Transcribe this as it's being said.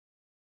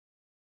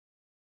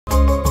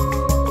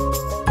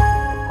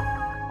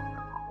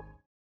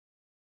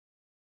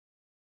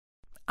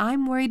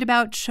I'm worried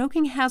about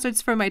choking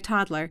hazards for my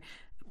toddler.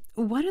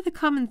 What are the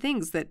common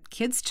things that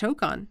kids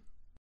choke on?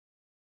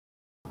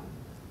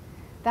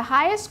 The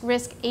highest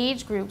risk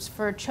age groups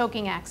for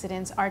choking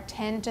accidents are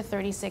 10 to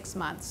 36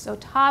 months. So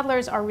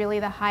toddlers are really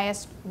the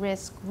highest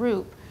risk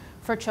group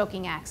for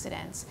choking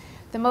accidents.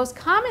 The most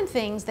common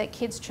things that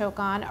kids choke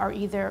on are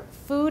either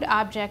food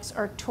objects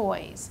or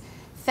toys.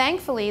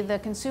 Thankfully, the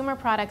Consumer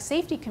Product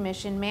Safety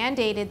Commission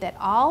mandated that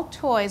all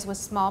toys with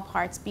small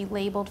parts be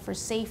labeled for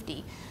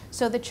safety.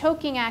 So the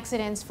choking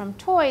accidents from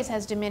toys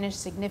has diminished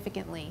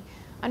significantly.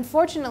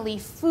 Unfortunately,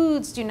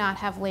 foods do not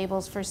have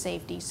labels for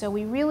safety, so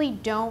we really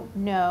don't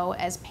know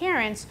as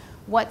parents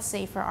what's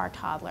safe for our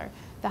toddler.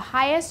 The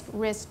highest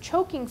risk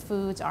choking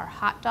foods are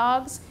hot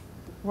dogs,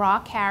 raw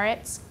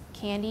carrots,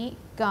 candy,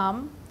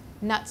 gum,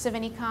 nuts of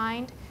any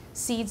kind,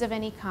 seeds of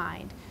any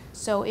kind.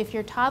 So if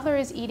your toddler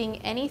is eating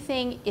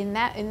anything in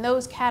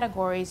those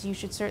categories, you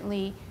should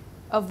certainly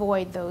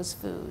avoid those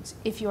foods.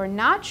 If you're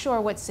not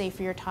sure what's safe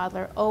for your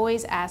toddler,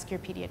 always ask your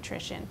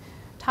pediatrician.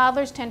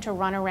 Toddlers tend to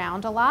run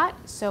around a lot,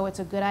 so it's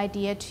a good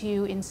idea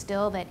to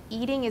instill that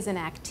eating is an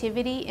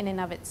activity in and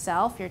of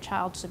itself. Your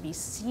child should be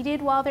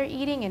seated while they're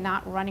eating and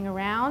not running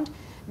around,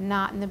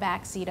 not in the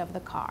back seat of the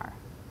car.